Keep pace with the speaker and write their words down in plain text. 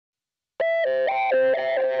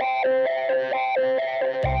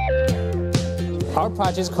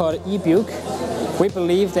project is called Ebuc. We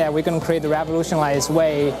believe that we're going to create a revolutionized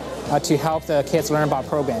way to help the kids learn about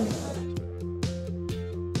programming.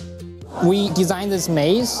 We designed this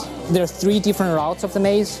maze. There are 3 different routes of the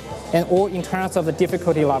maze, and all in terms of the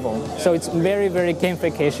difficulty level. So it's very, very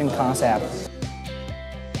gamification concept.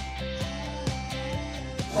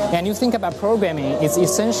 And you think about programming, it's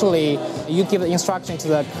essentially you give the instruction to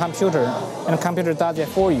the computer, and the computer does it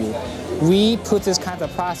for you. We put this kind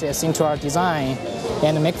of process into our design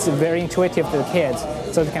and makes it very intuitive to the kids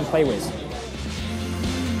so they can play with.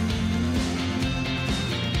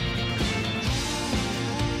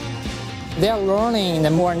 They are learning in a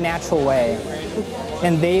more natural way,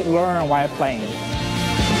 and they learn while playing.